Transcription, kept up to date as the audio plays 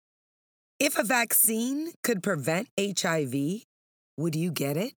If a vaccine could prevent HIV, would you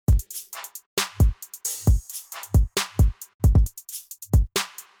get it?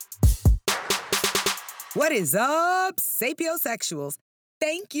 What is up, sapiosexuals?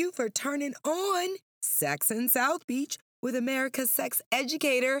 Thank you for turning on Sex in South Beach with America's sex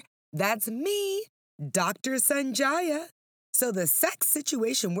educator. That's me, Dr. Sanjaya. So the sex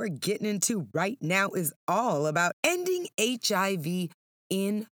situation we're getting into right now is all about ending HIV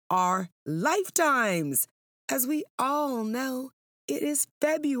in our lifetimes. As we all know, it is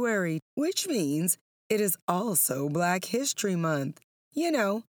February, which means it is also Black History Month. You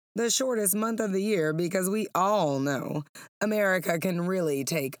know, the shortest month of the year, because we all know America can really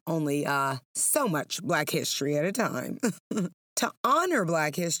take only so much Black history at a time. To honor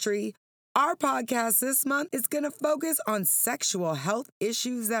Black history, our podcast this month is going to focus on sexual health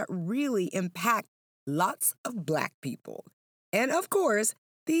issues that really impact lots of Black people. And of course,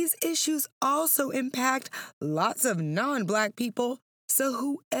 these issues also impact lots of non-Black people.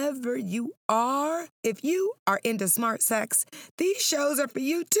 So whoever you are, if you are into smart sex, these shows are for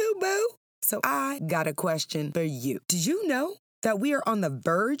you too, boo. So I got a question for you. Did you know that we are on the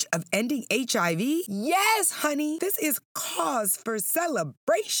verge of ending HIV? Yes, honey. This is cause for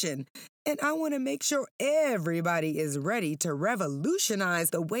celebration. And I want to make sure everybody is ready to revolutionize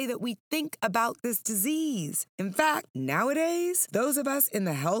the way that we think about this disease. In fact, nowadays, those of us in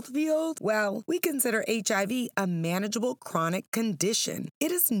the health field, well, we consider HIV a manageable chronic condition.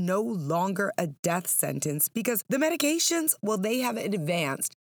 It is no longer a death sentence because the medications, well, they have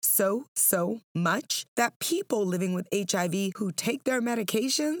advanced so much that people living with HIV who take their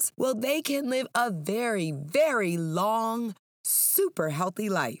medications, well, they can live a very, very long, super healthy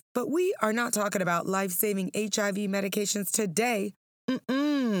life. But we are not talking about life-saving HIV medications today.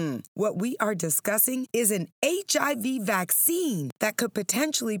 What we are discussing is an HIV vaccine that could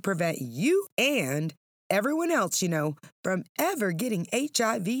potentially prevent you and everyone else, from ever getting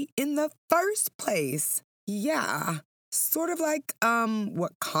HIV in the first place. Yeah. Sort of like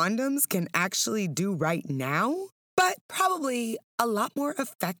what condoms can actually do right now, but probably a lot more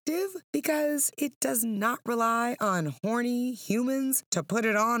effective because it does not rely on horny humans to put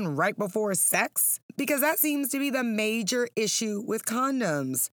it on right before sex, because that seems to be the major issue with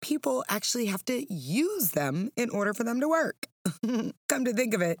condoms. People actually have to use them in order for them to work. Come to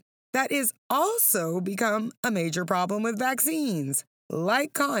think of it, that is also become a major problem with vaccines.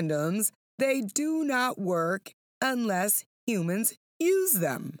 Like condoms, they do not work unless humans use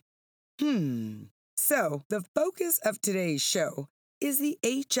them. So, the focus of today's show is the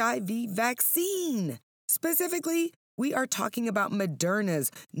HIV vaccine. Specifically, we are talking about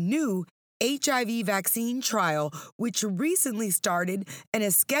Moderna's new HIV vaccine trial, which recently started and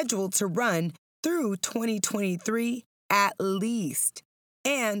is scheduled to run through 2023 at least.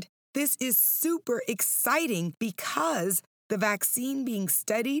 And this is super exciting because the vaccine being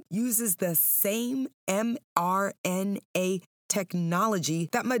studied uses the same mRNA technology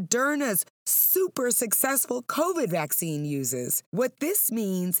that Moderna's super successful COVID vaccine uses. What this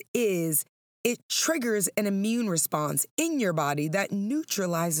means is it triggers an immune response in your body that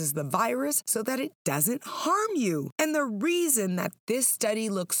neutralizes the virus so that it doesn't harm you. And the reason that this study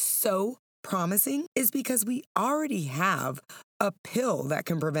looks so promising is because we already have a pill that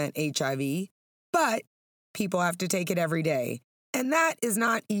can prevent HIV, but people have to take it every day. And that is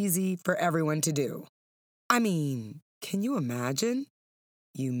not easy for everyone to do. I mean, can you imagine?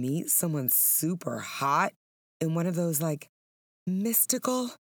 You meet someone super hot in one of those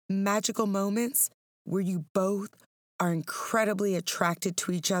mystical, magical moments where you both are incredibly attracted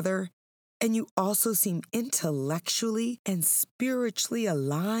to each other and you also seem intellectually and spiritually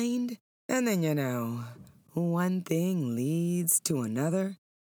aligned. And then, one thing leads to another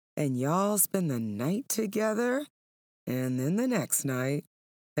and y'all spend the night together and then the next night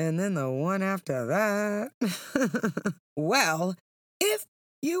and then the one after that. Well, if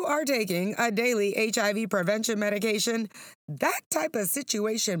you are taking a daily HIV prevention medication, that type of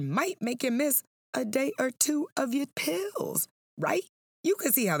situation might make you miss a day or two of your pills, right? You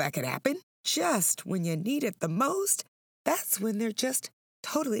can see how that could happen. Just when you need it the most, that's when they're just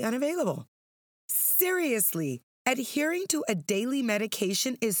totally unavailable. Seriously, adhering to a daily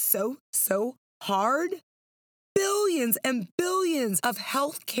medication is so hard. Billions and billions of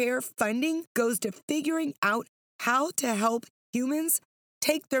healthcare funding goes to figuring out how to help humans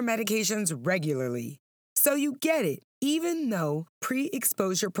take their medications regularly. So you get it, even though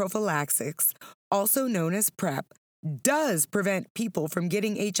pre-exposure prophylaxis, also known as PrEP, does prevent people from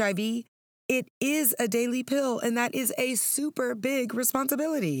getting HIV, it is a daily pill, and that is a super big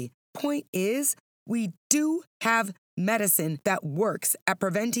responsibility. Point is, we do have medicine that works at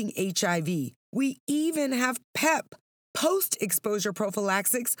preventing HIV. We even have PEP, post-exposure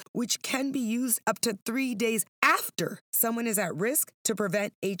prophylaxis, which can be used up to 3 days after someone is at risk to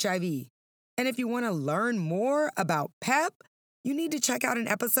prevent HIV. And if you want to learn more about PEP, you need to check out an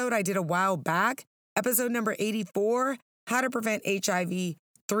episode I did a while back, episode number 84, How to Prevent HIV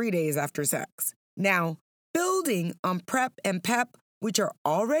 3 days after sex. Now, building on PrEP and PEP, which are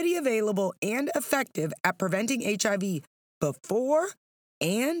already available and effective at preventing HIV before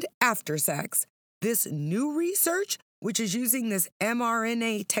and after sex, this new research, which is using this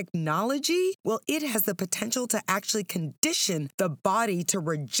mRNA technology, well, it has the potential to actually condition the body to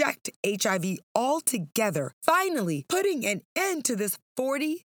reject HIV altogether, finally putting an end to this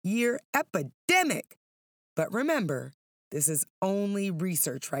 40-year epidemic. But remember, this is only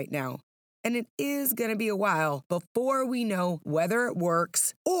research right now, and it is going to be a while before we know whether it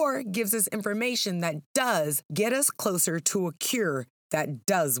works or gives us information that does get us closer to a cure that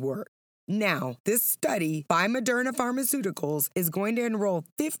does work. Now, this study by Moderna Pharmaceuticals is going to enroll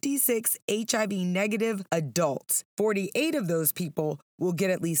 56 HIV-negative adults. 48 of those people will get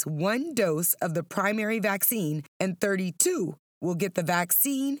at least one dose of the primary vaccine, and 32 will get the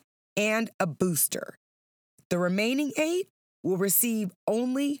vaccine and a booster. The remaining 8 will receive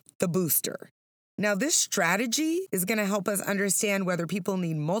only the booster. Now, this strategy is going to help us understand whether people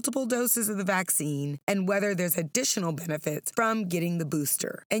need multiple doses of the vaccine and whether there's additional benefits from getting the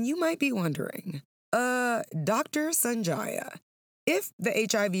booster. And you might be wondering, Dr. Sanjaya, if the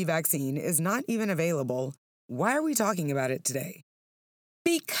HIV vaccine is not even available, why are we talking about it today?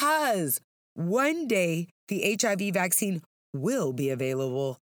 Because one day the HIV vaccine will be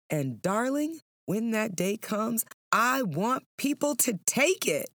available. And darling, when that day comes, I want people to take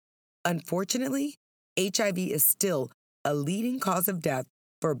it. Unfortunately, HIV is still a leading cause of death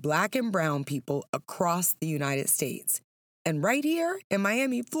for Black and brown people across the United States. And right here in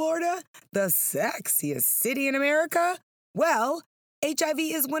Miami, Florida, the sexiest city in America, well, HIV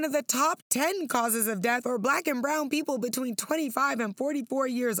is one of the top 10 causes of death for Black and brown people between 25 and 44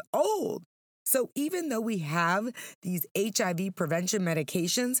 years old. So even though we have these HIV prevention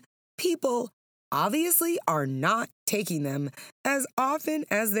medications, people obviously are not taking them as often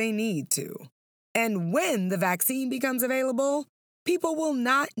as they need to. And when the vaccine becomes available, people will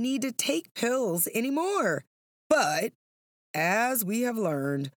not need to take pills anymore. But as we have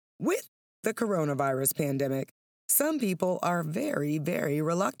learned with the coronavirus pandemic, some people are very, very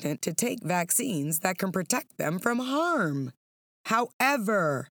reluctant to take vaccines that can protect them from harm.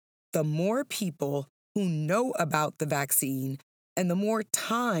 However, the more people who know about the vaccine and the more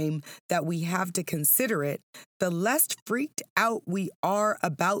time that we have to consider it, the less freaked out we are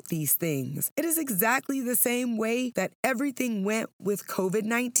about these things. It is exactly the same way that everything went with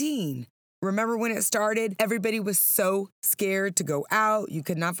COVID-19. Remember when it started, everybody was so scared to go out. You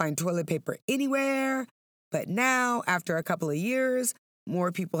could not find toilet paper anywhere. But now, after a couple of years,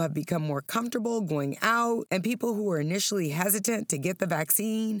 more people have become more comfortable going out, and people who were initially hesitant to get the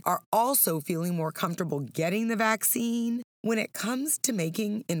vaccine are also feeling more comfortable getting the vaccine. When it comes to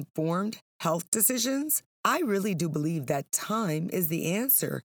making informed health decisions, I really do believe that time is the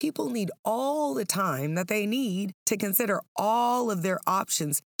answer. People need all the time that they need to consider all of their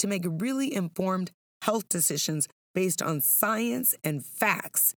options to make really informed health decisions based on science and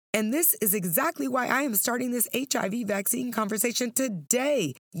facts. And this is exactly why I am starting this HIV vaccine conversation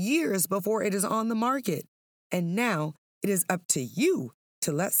today, years before it is on the market. And now it is up to you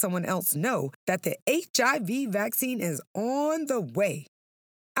to let someone else know that the HIV vaccine is on the way.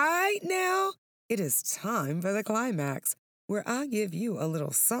 All right, now it is time for the climax, where I give you a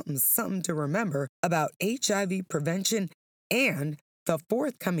little something to remember about HIV prevention and the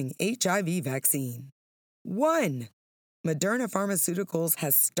forthcoming HIV vaccine. 1. Moderna Pharmaceuticals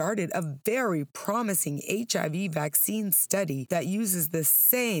has started a very promising HIV vaccine study that uses the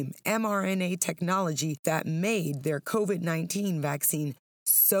same mRNA technology that made their COVID-19 vaccine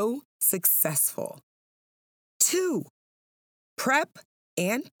so successful. 2. PrEP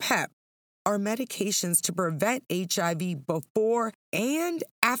and PEP are medications to prevent HIV before and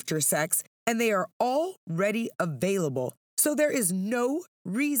after sex, and they are already available. So there is no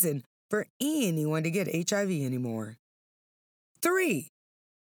reason for anyone to get HIV anymore. 3.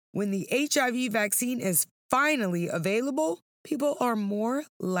 When the HIV vaccine is finally available, people are more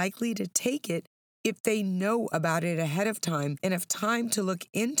likely to take it if they know about it ahead of time and have time to look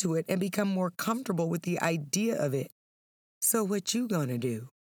into it and become more comfortable with the idea of it. So what you gonna do?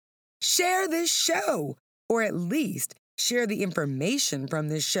 Share this show, or at least share the information from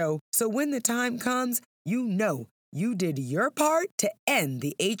this show, so when the time comes, you know you did your part to end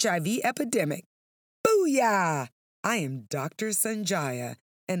the HIV epidemic. Booyah! I am Dr. Sanjaya,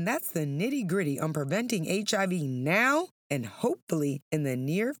 and that's the nitty-gritty on preventing HIV now and hopefully in the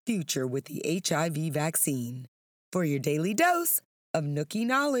near future with the HIV vaccine. For your daily dose of Nookie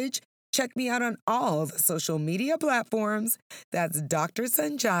knowledge, check me out on all the social media platforms. That's Dr.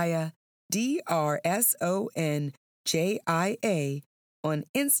 Sanjaya, DRSONJIA, on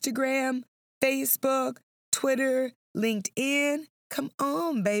Instagram, Facebook, Twitter, LinkedIn. Come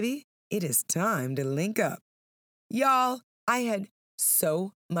on, baby. It is time to link up. Y'all, I had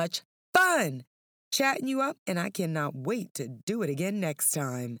so much fun chatting you up, and I cannot wait to do it again next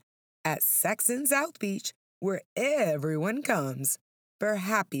time at Sex in South Beach, where everyone comes for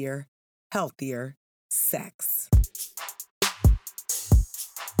happier, healthier sex.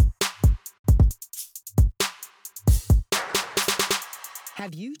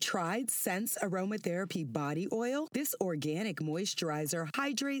 Have you tried Sense Aromatherapy Body Oil? This organic moisturizer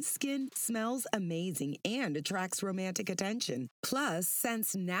hydrates skin, smells amazing, and attracts romantic attention. Plus,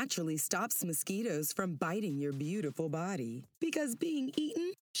 Sense naturally stops mosquitoes from biting your beautiful body. Because being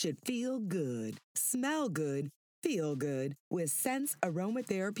eaten should feel good, smell good, feel good with Sense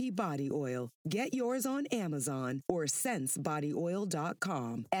Aromatherapy Body Oil. Get yours on Amazon or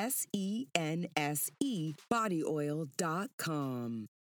sensebodyoil.com. SENSE bodyoil.com.